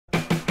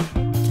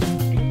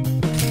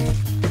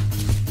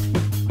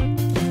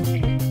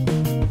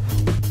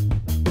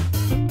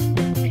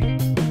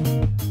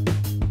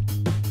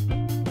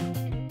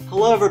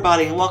Hello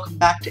everybody and welcome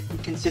back to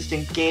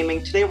Inconsistent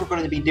Gaming. Today we're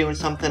going to be doing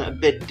something a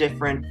bit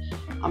different.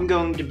 I'm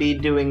going to be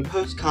doing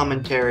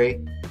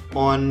post-commentary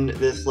on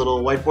this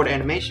little whiteboard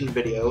animation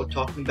video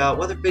talking about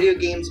whether video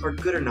games are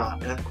good or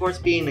not. And of course,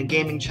 being a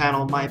gaming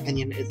channel, my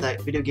opinion is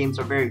that video games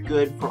are very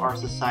good for our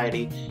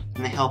society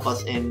and they help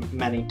us in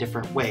many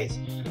different ways.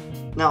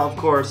 Now, of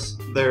course,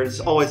 there's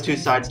always two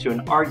sides to an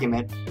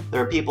argument. There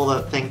are people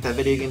that think that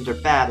video games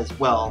are bad as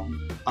well.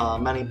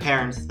 Many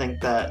parents think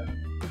that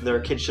their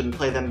kids shouldn't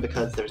play them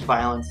because there's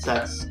violence,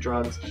 sex,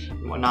 drugs,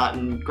 and whatnot,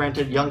 and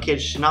granted, young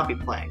kids should not be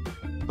playing.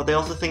 But they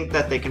also think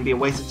that they can be a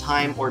waste of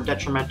time or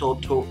detrimental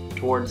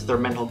towards their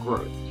mental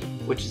growth,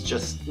 which is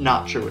just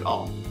not true at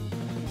all.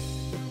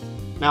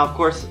 Now, of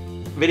course,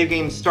 video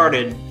games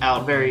started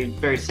out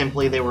very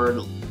simply. They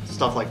were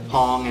stuff like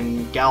Pong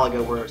and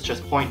Galaga, where it's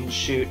just point and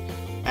shoot,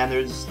 and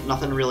there's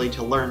nothing really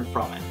to learn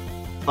from it.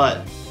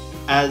 But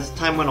as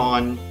time went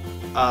on,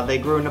 they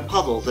grew into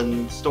puzzles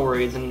and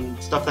stories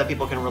and stuff that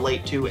people can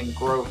relate to and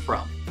grow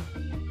from.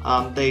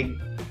 They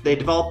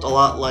developed a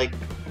lot like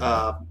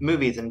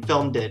movies and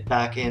film did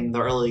back in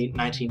the early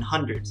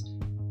 1900s.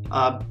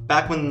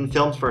 Back when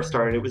films first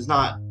started, it was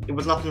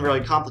nothing really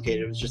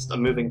complicated. It was just a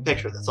moving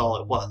picture. That's all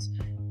it was.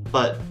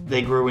 But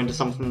they grew into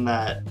something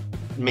that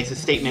makes a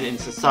statement in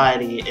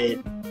society.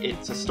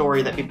 It's a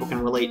story that people can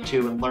relate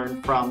to and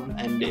learn from,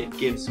 and it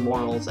gives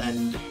morals,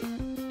 and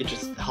it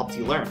just helps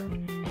you learn.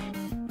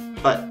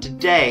 But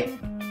today,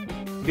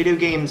 video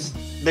games,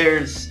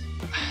 there's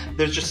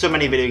just so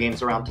many video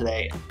games around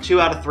today.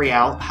 2 out of 3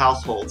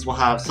 households will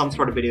have some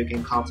sort of video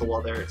game console,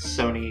 whether it's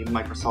Sony,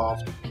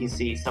 Microsoft,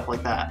 PC, stuff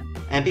like that.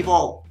 And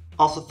people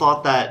also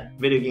thought that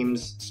video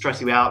games stress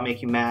you out,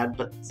 make you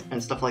mad,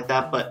 and stuff like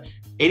that, but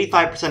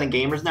 85% of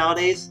gamers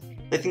nowadays,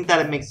 they think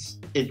that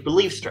it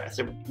relieves stress,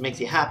 it makes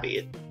you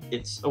happy.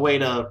 It's a way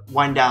to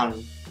wind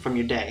down from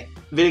your day.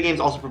 Video games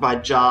also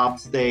provide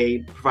jobs, they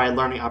provide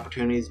learning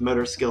opportunities,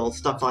 motor skills,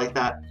 stuff like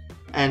that.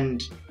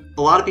 And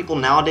a lot of people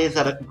nowadays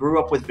that grew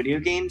up with video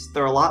games,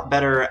 they're a lot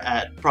better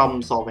at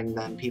problem solving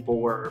than people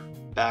were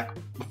back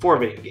before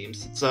video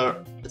games. It's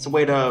an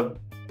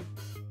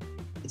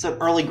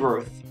early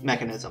growth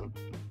mechanism.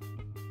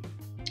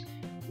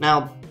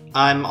 Now,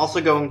 I'm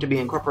also going to be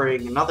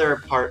incorporating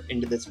another part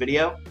into this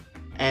video,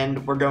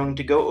 and we're going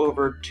to go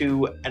over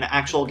to an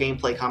actual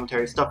gameplay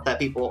commentary, stuff that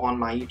people on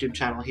my YouTube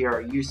channel here are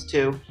used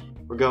to.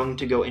 We're going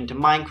to go into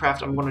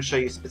Minecraft. I'm going to show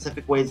you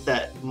specific ways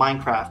that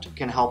Minecraft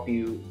can help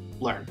you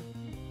learn.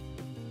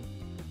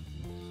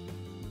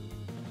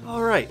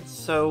 Alright,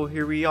 so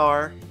here we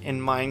are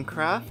in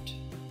Minecraft.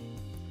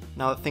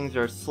 Now that things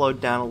are slowed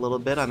down a little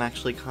bit, I'm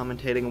actually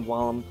commentating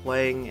while I'm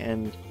playing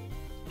and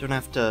don't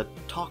have to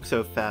talk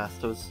so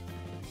fast. In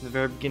the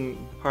very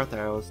beginning part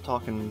there, I was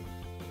talking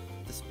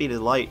the speed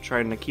of light,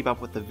 trying to keep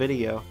up with the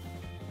video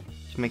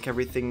to make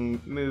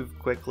everything move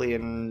quickly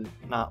and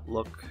not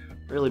look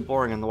really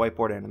boring in the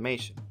whiteboard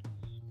animation.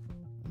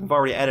 I've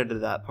already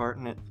edited that part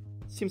and it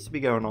seems to be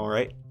going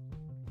alright.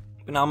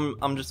 But now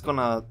I'm just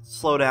gonna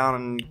slow down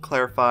and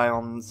clarify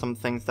on some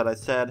things that I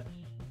said,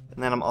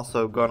 and then I'm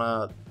also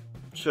gonna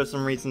show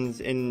some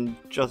reasons in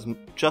just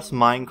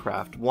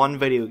Minecraft, one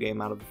video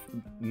game out of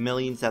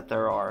millions that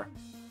there are,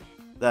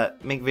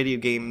 that make video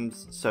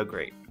games so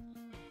great.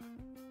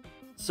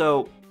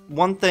 So,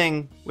 one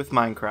thing with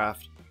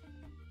Minecraft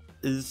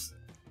is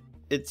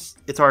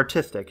it's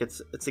artistic.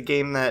 It's a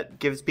game that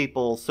gives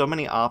people so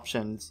many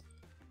options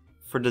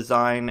for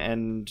design,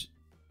 and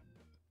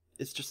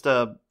it's just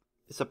a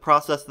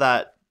process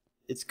that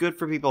it's good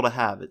for people to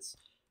have. It's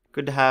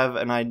good to have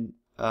an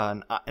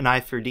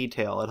eye for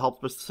detail. It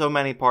helps with so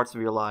many parts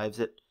of your lives.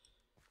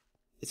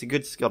 It's a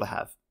good skill to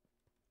have.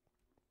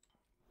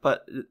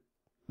 But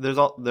there's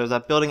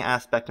that building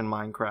aspect in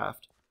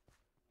Minecraft.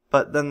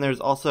 But then there's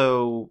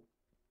also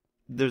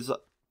there's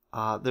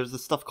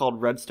this stuff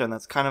called redstone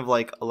that's kind of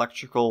like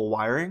electrical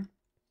wiring.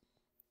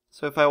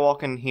 So if I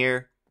walk in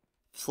here,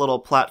 this little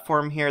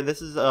platform here,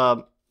 this is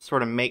a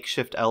sort of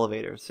makeshift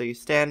elevator. So you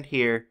stand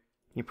here,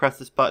 you press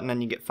this button,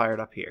 and you get fired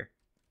up here.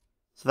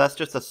 So that's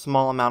just a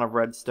small amount of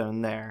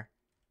redstone there.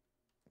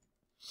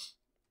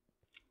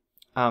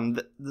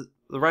 The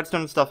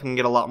redstone stuff can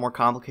get a lot more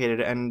complicated,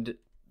 and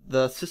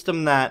the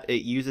system that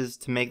it uses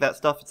to make that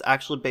stuff is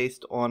actually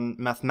based on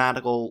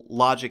mathematical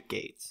logic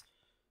gates.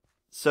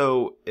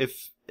 So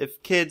if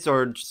kids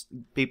or just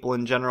people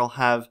in general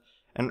have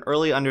an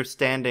early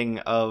understanding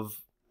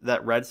of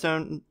that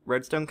redstone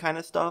kind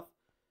of stuff,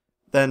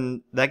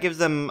 then that gives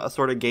them a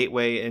sort of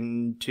gateway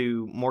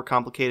into more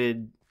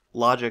complicated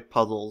logic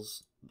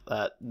puzzles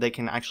that they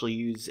can actually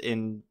use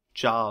in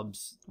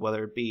jobs,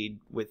 whether it be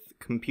with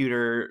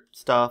computer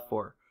stuff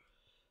or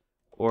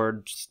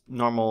just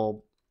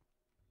normal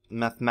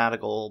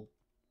mathematical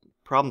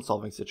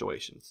problem-solving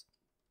situations.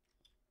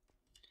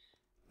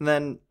 And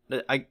then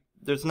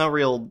there's no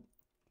real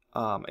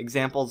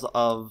examples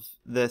of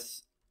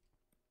this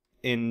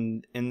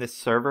in this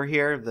server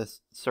here,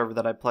 this server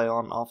that I play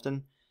on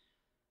often.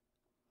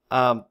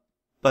 But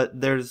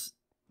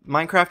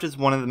Minecraft is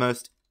one of the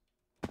most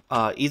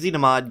easy to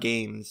mod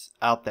games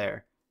out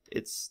there.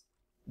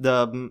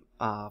 the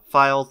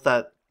files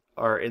that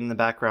are in the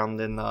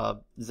background in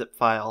the zip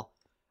file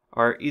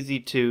are easy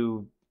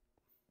to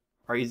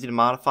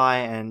modify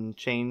and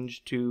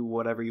change to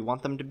whatever you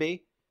want them to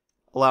be,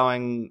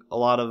 allowing a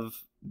lot of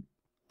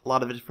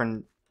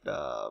different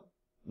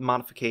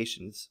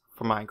modifications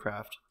for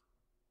Minecraft.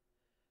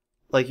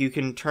 Like you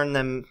can turn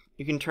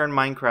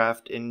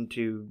Minecraft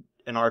into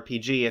an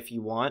RPG if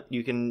you want.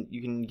 You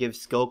can give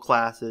skill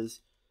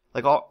classes.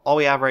 Like all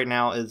we have right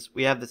now is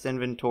we have this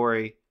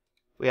inventory.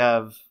 We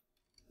have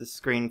the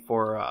screen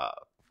for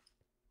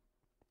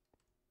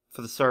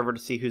the server to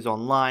see who's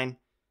online.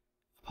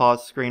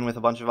 Pause screen with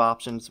a bunch of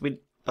options.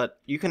 But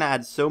you can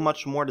add so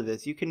much more to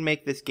this. You can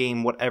make this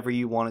game whatever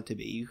you want it to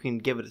be. You can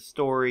give it a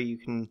story. You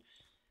can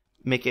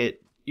make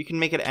it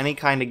any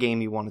kind of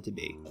game you want it to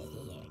be.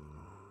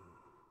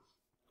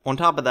 On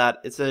top of that,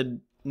 it's a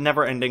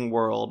never-ending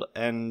world,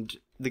 and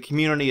the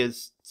community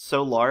is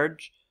so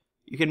large.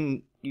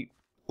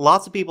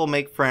 Lots of people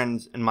make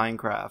friends in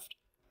Minecraft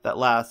that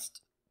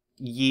last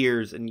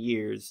years and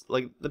years.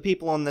 Like the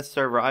people on this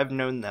server, I've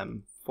known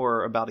them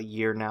for about a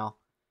year now,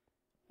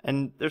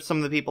 and there's some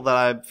of the people that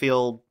I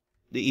feel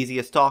the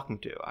easiest talking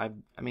to. I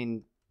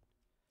mean,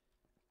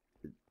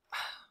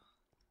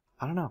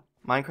 I don't know.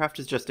 Minecraft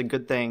is just a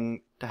good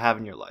thing to have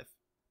in your life.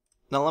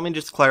 Now let me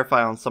just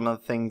clarify on some of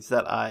the things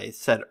that I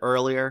said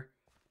earlier.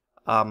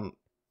 Some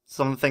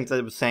of the things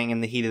I was saying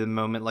in the heat of the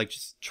moment, like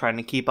just trying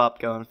to keep up,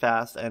 going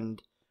fast,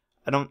 and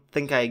I don't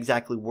think I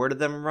exactly worded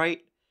them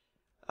right.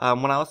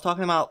 When I was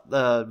talking about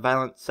the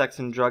violence, sex,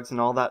 and drugs and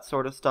all that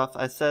sort of stuff,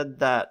 I said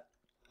that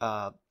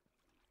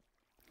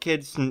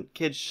kids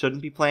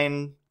shouldn't be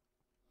playing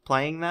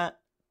that.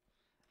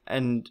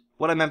 And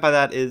what I meant by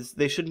that is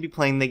they shouldn't be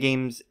playing the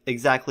games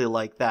exactly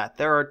like that.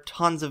 There are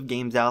tons of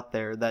games out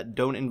there that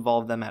don't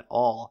involve them at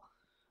all.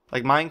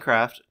 Like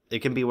Minecraft, it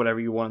can be whatever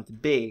you want it to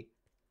be.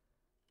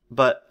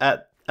 But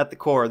at the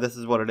core, this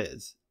is what it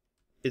is.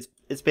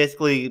 It's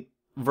basically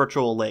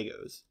virtual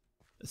Legos,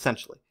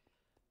 essentially.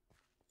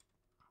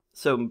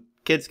 So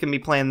kids can be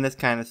playing this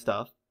kind of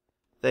stuff.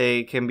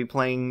 They can be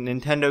playing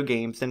Nintendo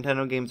games.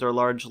 Nintendo games are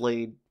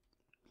largely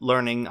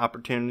learning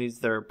opportunities.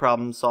 They're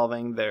problem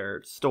solving.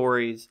 They're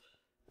stories.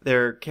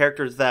 They're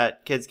characters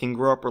that kids can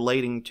grow up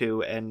relating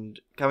to and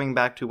coming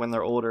back to when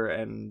they're older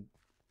and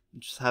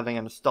just having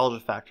a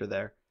nostalgia factor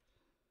there.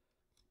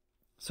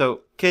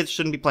 So kids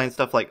shouldn't be playing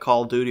stuff like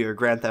Call of Duty or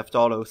Grand Theft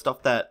Auto,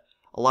 stuff that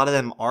a lot of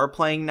them are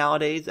playing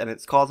nowadays, and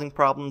it's causing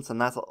problems, and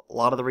that's a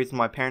lot of the reason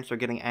why parents are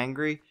getting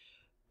angry.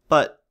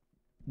 But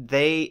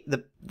the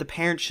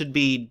parents should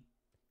be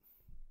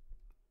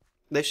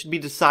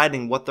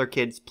deciding what their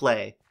kids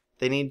play.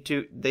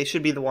 They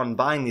should be the one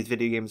buying these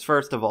video games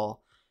first of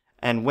all.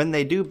 And when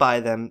they do buy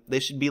them, they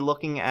should be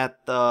looking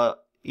at the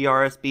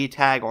ERSB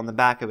tag on the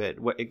back of it.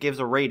 It gives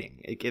a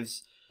rating. It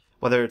gives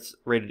whether it's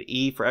rated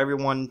E for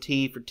everyone,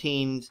 T for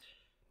teens,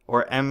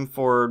 or M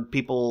for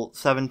people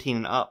 17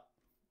 and up.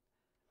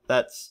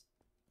 That's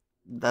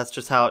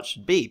just how it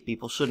should be.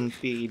 People shouldn't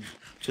be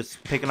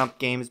just picking up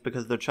games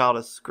because their child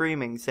is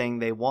screaming saying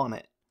they want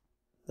it.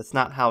 That's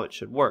not how it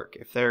should work.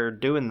 If they're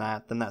doing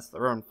that, then that's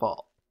their own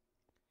fault.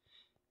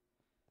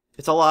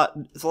 It's a lot.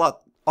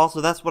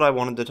 Also, that's what I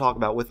wanted to talk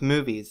about with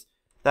movies.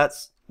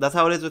 That's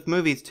how it is with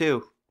movies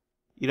too.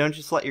 You don't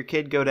just let your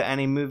kid go to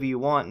any movie you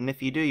want, and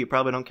if you do, you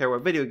probably don't care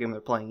what video game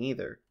they're playing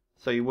either,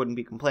 so you wouldn't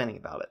be complaining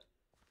about it.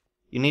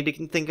 You need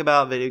to think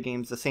about video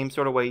games the same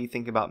sort of way you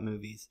think about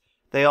movies.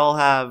 They all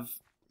have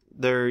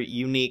their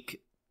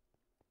unique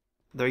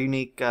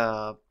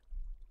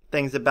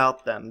things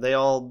about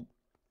them.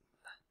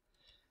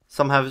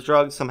 Some have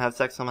drugs, some have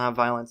sex, some have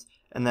violence,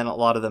 and then a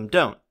lot of them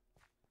don't.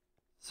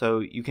 So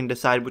you can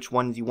decide which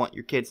ones you want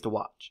your kids to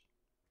watch.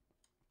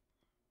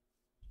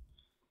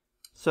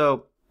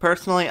 So,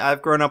 personally,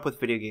 I've grown up with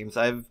video games.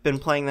 I've been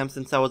playing them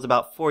since I was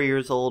about 4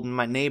 years old, and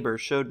my neighbor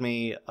showed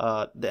me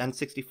the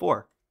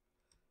N64.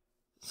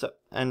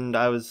 And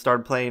I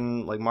started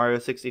playing like Mario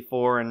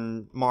 64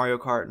 and Mario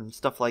Kart and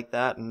stuff like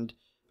that, and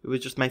it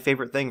was just my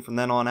favorite thing from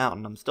then on out,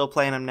 and I'm still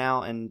playing them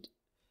now, and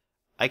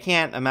I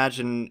can't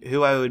imagine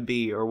who I would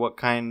be or what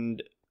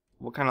kind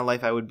of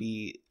life I would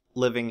be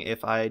living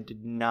if I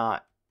did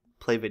not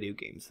play video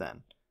games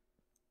then.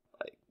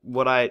 Like,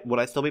 would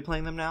I still be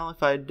playing them now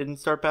if I didn't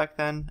start back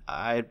then?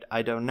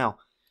 I don't know.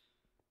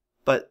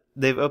 But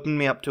they've opened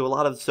me up to a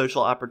lot of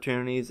social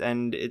opportunities,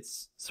 and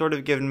it's sort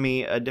of given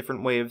me a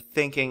different way of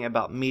thinking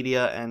about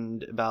media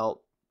and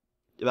about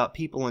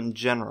people in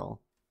general.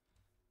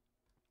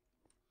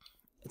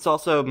 It's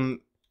also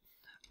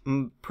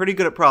pretty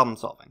good at problem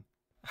solving.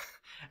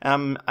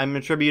 And I'm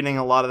attributing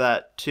a lot of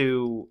that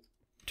to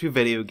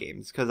video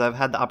games, because I've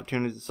had the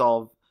opportunity to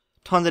solve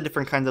tons of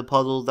different kinds of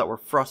puzzles that were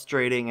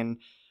frustrating, and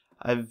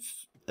I've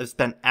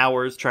spent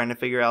hours trying to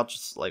figure out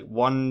just like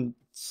one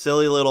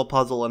silly little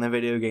puzzle in a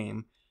video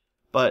game.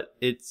 But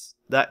that's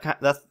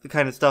the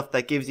kind of stuff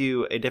that gives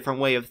you a different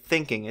way of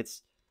thinking.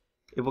 It's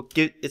what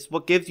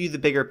gives you the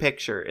bigger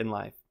picture in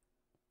life.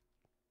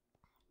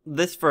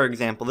 This, for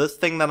example, this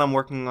thing that I'm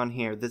working on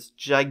here, this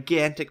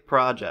gigantic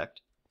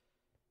project,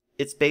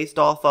 it's based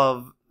off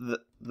of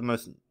the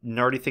most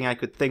nerdy thing I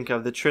could think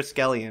of, the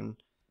Triskelion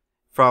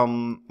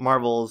from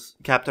Marvel's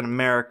Captain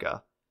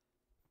America.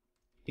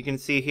 You can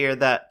see here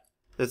that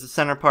there's a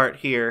center part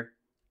here,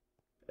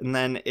 and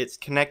then it's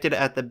connected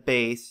at the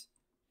base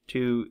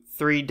to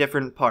 3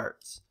 different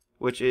parts,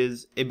 which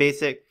is a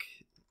basic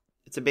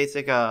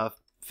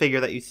figure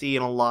that you see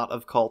in a lot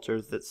of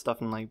cultures. That's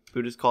stuff in like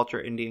Buddhist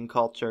culture, Indian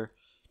culture,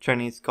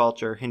 Chinese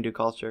culture, Hindu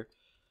culture.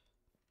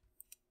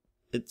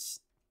 It's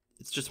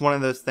just one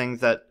of those things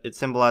that it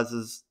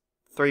symbolizes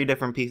 3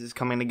 different pieces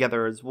coming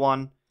together as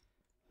one.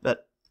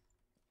 But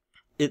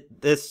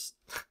this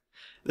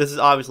is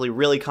obviously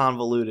really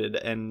convoluted,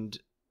 and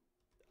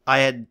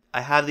I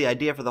have the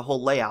idea for the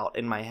whole layout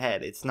in my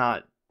head. It's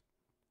not.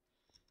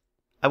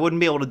 I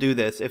wouldn't be able to do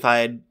this if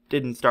I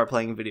didn't start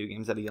playing video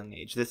games at a young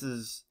age. This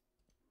is.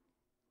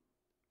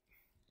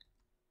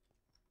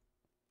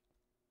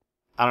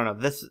 I don't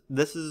know.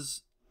 This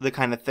is the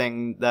kind of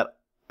thing that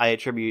I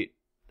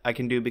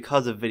can do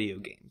because of video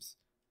games.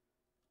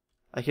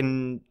 I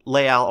can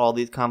lay out all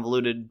these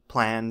convoluted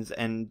plans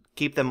and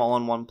keep them all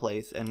in one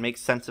place and make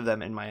sense of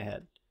them in my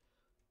head.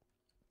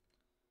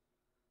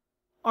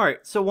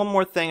 Alright, so one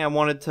more thing I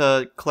wanted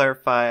to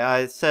clarify.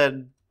 I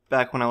said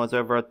back when I was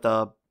over at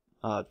the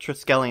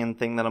Triskelion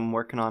thing that I'm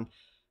working on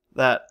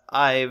that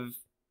I've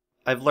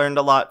learned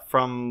a lot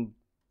from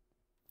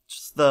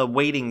just the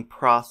waiting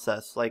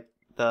process, like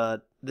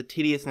the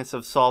tediousness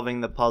of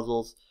solving the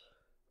puzzles.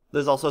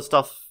 There's also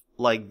stuff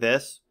like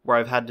this where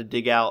I've had to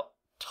dig out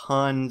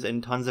tons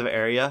and tons of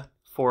area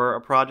for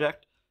a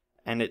project,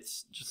 and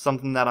it's just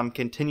something that I'm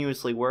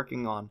continuously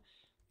working on.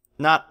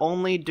 Not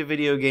only do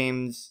video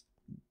games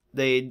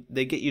they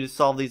get you to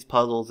solve these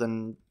puzzles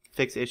and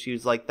fix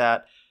issues like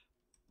that,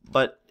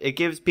 but it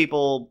gives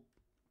people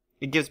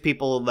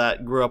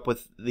that grew up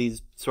with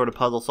these sort of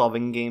puzzle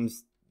solving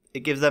games,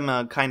 it gives them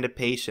a kind of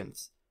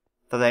patience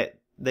that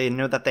they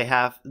know that they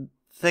have.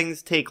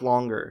 Things take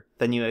longer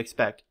than you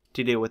expect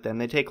to deal with them.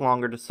 They take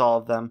longer to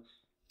solve them,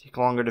 take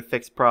longer to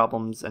fix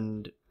problems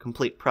and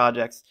complete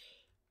projects.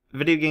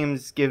 Video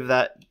games give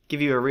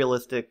you a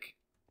realistic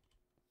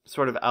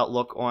sort of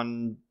outlook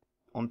on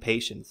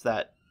patience,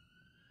 that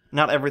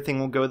not everything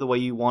will go the way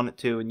you want it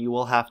to, and you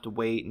will have to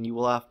wait, and you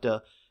will have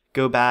to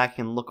go back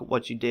and look at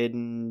what you did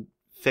and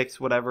fix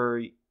whatever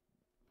you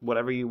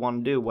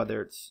want to do,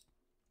 whether it's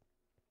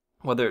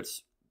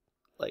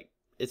like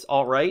it's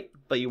all right,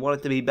 but you want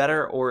it to be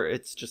better, or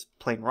it's just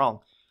plain wrong.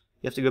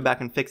 You have to go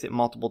back and fix it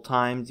multiple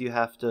times. You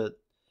have to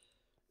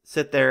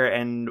sit there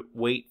and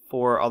wait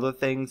for other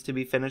things to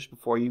be finished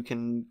before you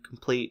can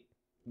complete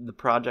the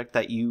project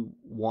that you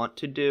want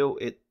to do.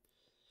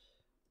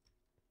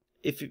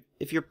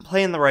 If you're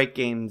playing the right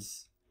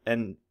games,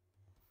 and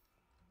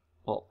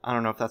well, I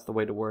don't know if that's the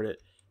way to word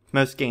it.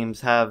 Most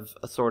games have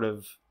a sort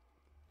of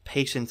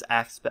patience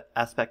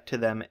aspect to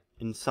them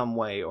in some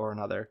way or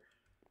another.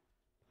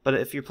 But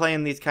if you're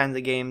playing these kinds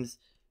of games,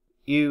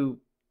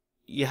 you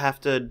have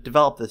to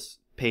develop this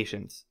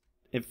patience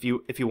if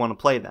you want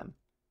to play them.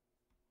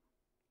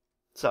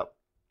 So,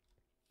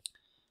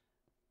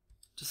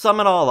 to sum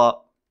it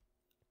all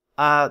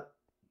up,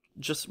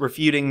 just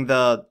refuting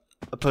the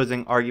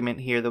opposing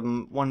argument here, the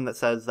one that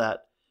says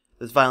that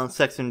there's violence,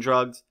 sex, and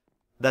drugs,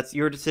 that's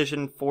your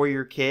decision for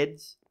your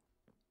kids.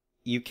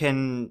 You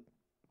can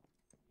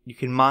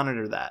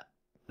monitor that.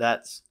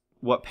 That's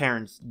what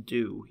parents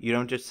do. You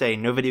don't just say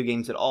no video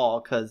games at all,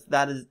 because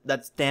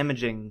that's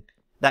damaging.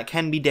 That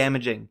can be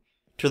damaging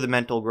to the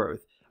mental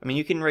growth. I mean,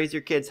 you can raise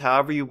your kids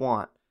however you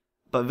want,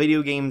 but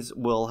video games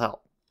will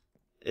help.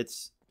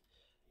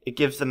 It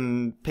gives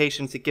them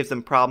patience, it gives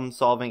them problem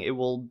solving, it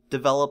will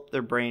develop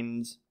their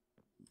brains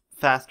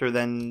faster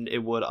than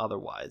it would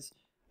otherwise.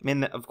 I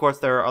mean, of course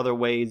there are other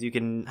ways. You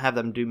can have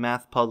them do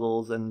math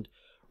puzzles and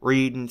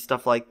read and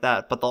stuff like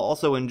that, but they'll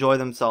also enjoy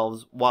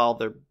themselves while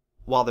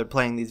they're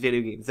playing these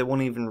video games. They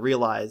won't even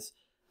realize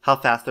how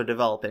fast they're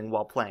developing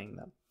while playing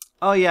them.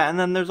 Oh yeah, and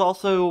then there's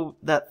also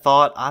that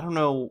thought, I don't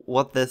know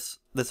what this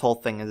whole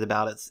thing is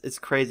about. It's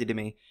crazy to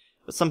me.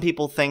 But some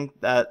people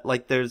think that,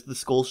 like, there's the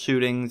school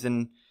shootings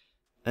and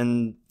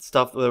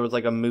stuff. There was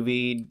like a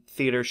movie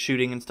theater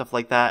shooting and stuff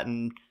like that,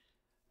 and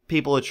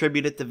people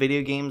attribute it to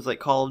video games like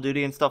Call of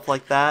Duty and stuff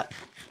like that.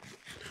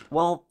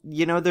 Well,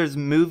 you know, there's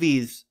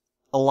movies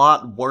a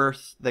lot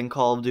worse than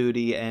Call of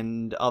Duty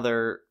and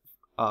other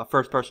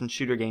first-person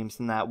shooter games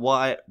than that.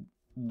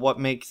 What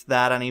makes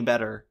that any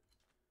better?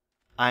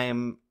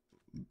 I'm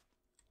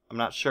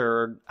not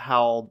sure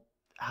how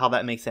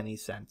that makes any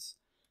sense,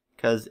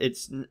 because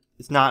it's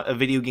not a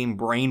video game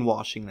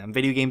brainwashing them.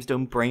 Video games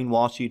don't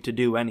brainwash you to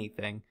do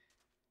anything,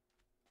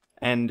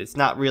 and it's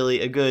not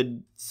really a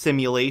good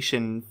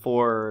simulation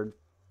for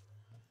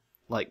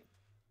like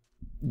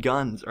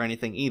guns or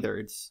anything either.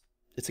 It's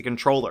a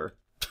controller.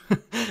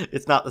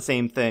 It's not the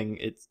same thing.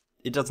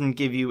 It doesn't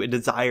give you a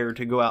desire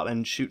to go out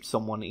and shoot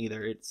someone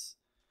either.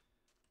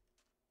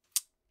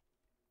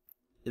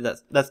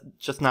 That's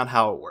just not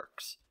how it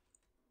works.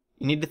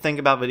 You need to think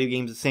about video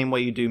games the same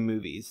way you do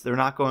movies. They're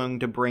not going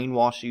to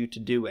brainwash you to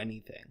do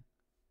anything.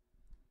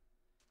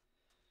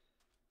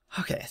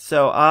 Okay,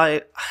 so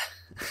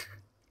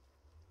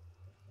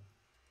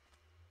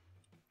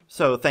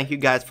So thank you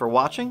guys for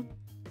watching.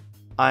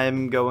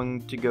 I'm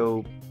going to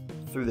go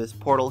through this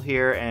portal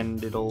here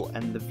and it'll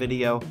end the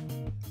video.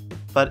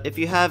 But if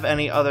you have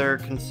any other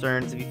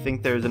concerns, if you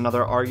think there's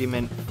another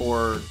argument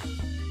for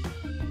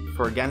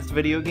against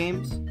video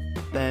games,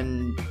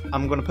 then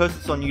I'm going to post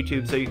this on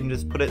YouTube, so you can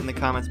just put it in the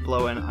comments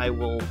below and I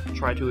will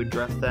try to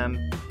address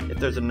them. If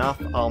there's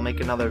enough, I'll make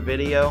another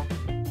video.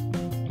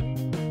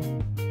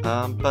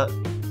 But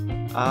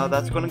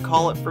that's going to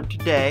call it for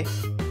today.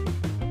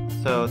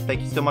 So thank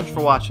you so much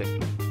for watching,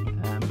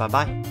 and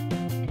bye-bye.